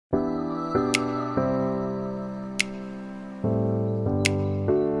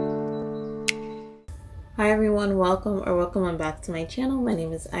Hi everyone, welcome on back to my channel. My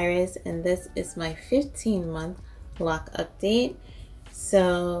name is Iris and this is my 15-month lock update.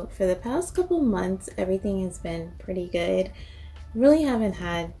 So for the past couple months, everything has been pretty good. Really haven't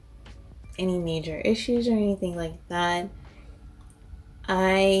had any major issues or anything like that.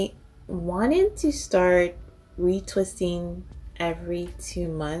 I wanted to start retwisting every 2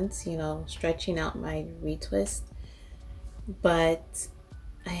 months, stretching out my retwist, but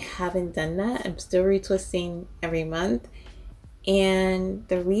I haven't done that. I'm still retwisting every month. And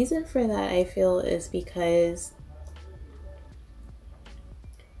the reason for that, I feel, is because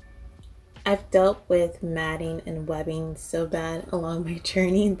I've dealt with matting and webbing so bad along my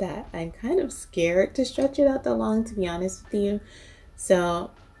journey that I'm kind of scared to stretch it out that long, to be honest with you.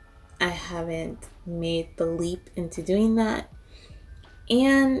 So I haven't made the leap into doing that.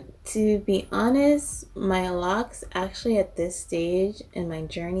 And to be honest, my locks actually at this stage in my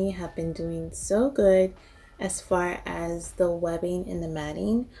journey have been doing so good as far as the webbing and the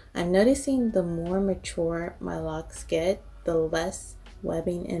matting. I'm noticing the more mature my locks get, the less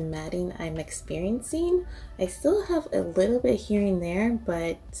webbing and matting I'm experiencing. I still have a little bit here and there,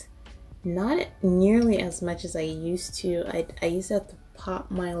 but not nearly as much as I used to. I used to have to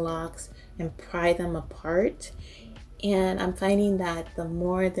pop my locks and pry them apart. And I'm finding that the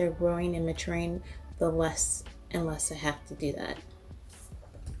more they're growing and maturing, the less and less I have to do that.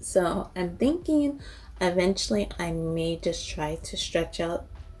 So I'm thinking eventually I may just try to stretch out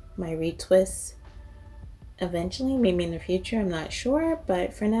my retwists. Eventually, maybe in the future, I'm not sure.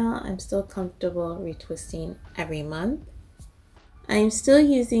 But for now, I'm still comfortable retwisting every month. I'm still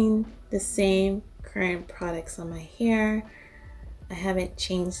using the same current products on my hair. I haven't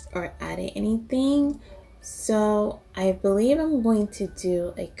changed or added anything. So I believe I'm going to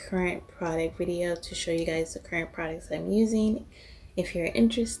do a current product video to show you guys the current products I'm using. If you're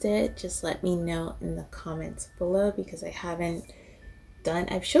interested, just let me know in the comments below, because I've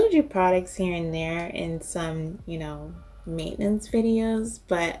showed you products here and there in some, maintenance videos,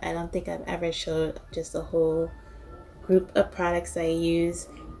 but I don't think I've ever showed just a whole group of products I use,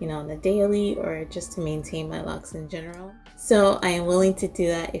 on the daily or just to maintain my locks in general. So I am willing to do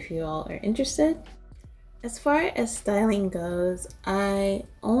that if you all are interested. As far as styling goes, I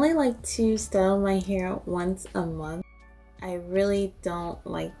only like to style my hair once a month. I really don't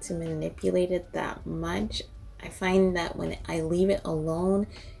like to manipulate it that much. I find that when I leave it alone,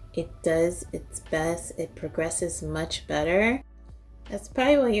 it does its best. It progresses much better. That's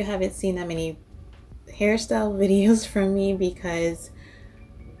probably why you haven't seen that many hairstyle videos from me, because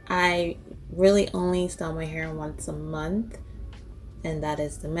I really only style my hair once a month. And that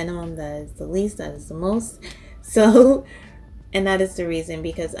is the minimum, that is the least, that is the most. So, and that is the reason,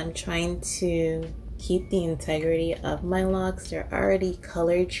 because I'm trying to keep the integrity of my locks. They're already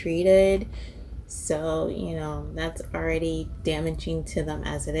color treated. So, that's already damaging to them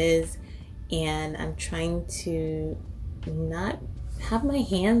as it is. And I'm trying to not have my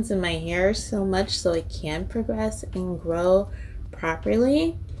hands in my hair so much so it can progress and grow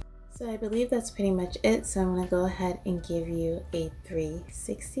properly. So I believe that's pretty much it. So I'm going to go ahead and give you a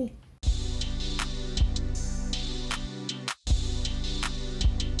 360.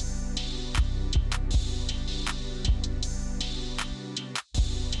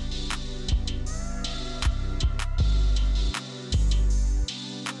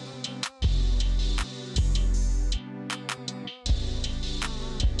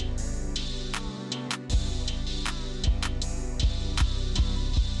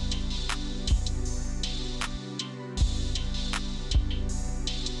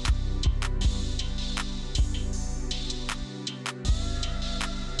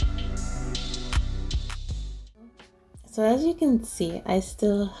 So as you can see, I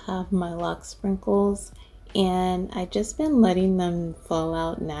still have my lock sprinkles, and I've just been letting them fall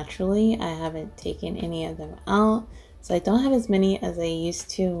out naturally. I haven't taken any of them out. So I don't have as many as I used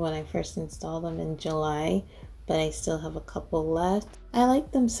to when I first installed them in July, but I still have a couple left. I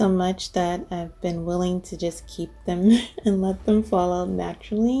like them so much that I've been willing to just keep them and let them fall out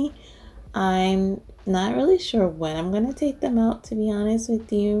naturally. I'm not really sure when I'm going to take them out, to be honest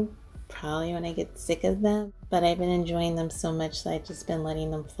with you. Probably when I get sick of them, but I've been enjoying them so much that I've just been letting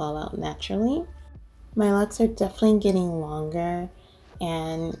them fall out naturally. My locks are definitely getting longer,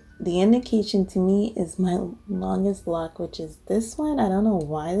 and the indication to me is my longest lock, which is this one. I don't know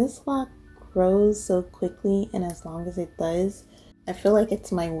why this lock grows so quickly and as long as it does. I feel like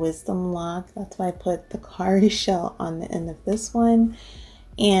it's my wisdom lock. That's why I put the cowrie shell on the end of this one,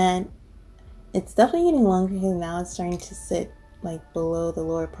 and it's definitely getting longer because now it's starting to sit like below the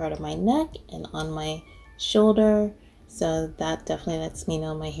lower part of my neck and on my shoulder. So that definitely lets me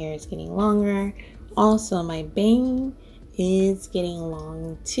know my hair is getting longer. Also, my bang is getting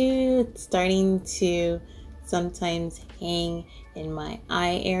long too. It's starting to sometimes hang in my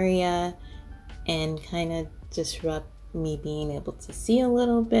eye area and kind of disrupt me being able to see a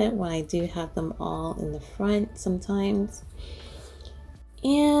little bit when I do have them all in the front sometimes.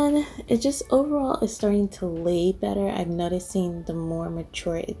 And it just overall is starting to lay better. I'm noticing the more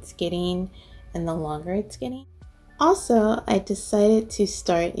mature it's getting and the longer it's getting. Also, I decided to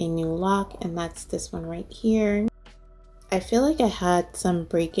start a new lock, and that's this one right here. I feel like I had some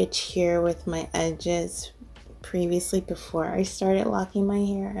breakage here with my edges previously before I started locking my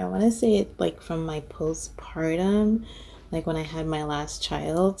hair. I want to say it like from my postpartum, like when I had my last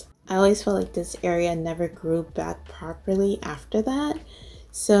child. I always felt like this area never grew back properly after that.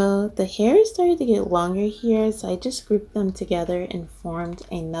 So the hair started to get longer here, so I just grouped them together and formed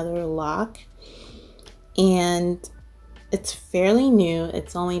another lock. And it's fairly new.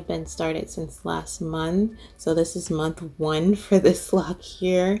 It's only been started since last month. So this is month 1 for this lock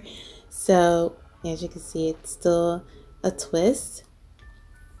here. So as you can see, it's still a twist,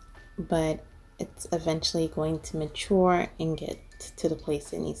 but it's eventually going to mature and get to the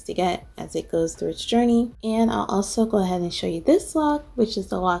place it needs to get as it goes through its journey. And I'll also go ahead and show you this lock, which is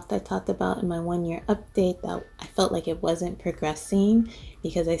the lock that I talked about in my 1-year update that I felt like it wasn't progressing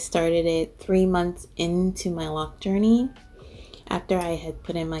because I started it 3 months into my lock journey. After I had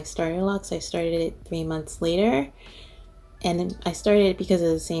put in my starter locks, I started it 3 months later. And I started it because of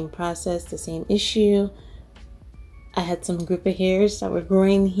the same process, the same issue. I had some group of hairs that were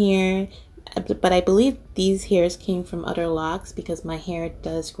growing here, but I believe these hairs came from other locks because my hair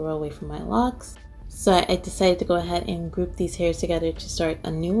does grow away from my locks. So I decided to go ahead and group these hairs together to start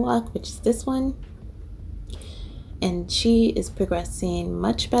a new lock, which is this one. And she is progressing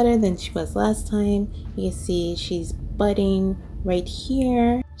much better than she was last time. You can see she's budding right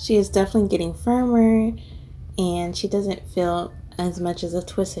here. She is definitely getting firmer, and she doesn't feel as much as a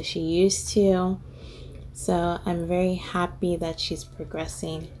twist as she used to. So I'm very happy that she's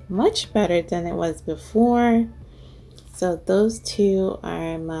progressing much better than it was before. So those two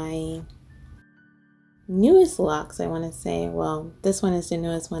are my newest locks, I want to say. Well, this one is the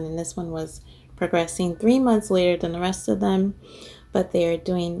newest one, and this one was progressing 3 months later than the rest of them, but they are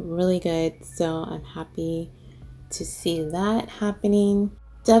doing really good. So I'm happy to see that happening.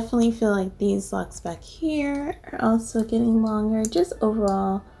 Definitely feel like these locks back here are also getting longer. Just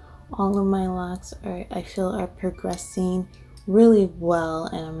overall, all of my locks I feel are progressing really well,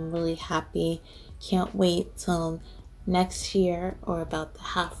 and I'm really happy. Can't wait till next year, or about the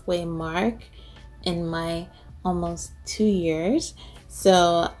halfway mark in my almost 2 years.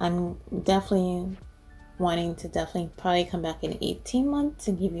 So I'm definitely wanting to probably come back in 18 months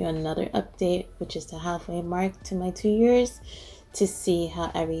and give you another update, which is the halfway mark to my 2 years, to see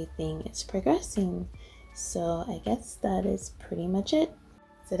how everything is progressing. So I guess that is pretty much it.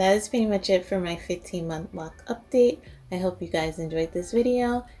 So that is pretty much it for my 15-month lock update. I hope you guys enjoyed this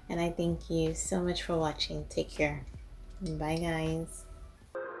video, and I thank you so much for watching. Take care. Bye guys.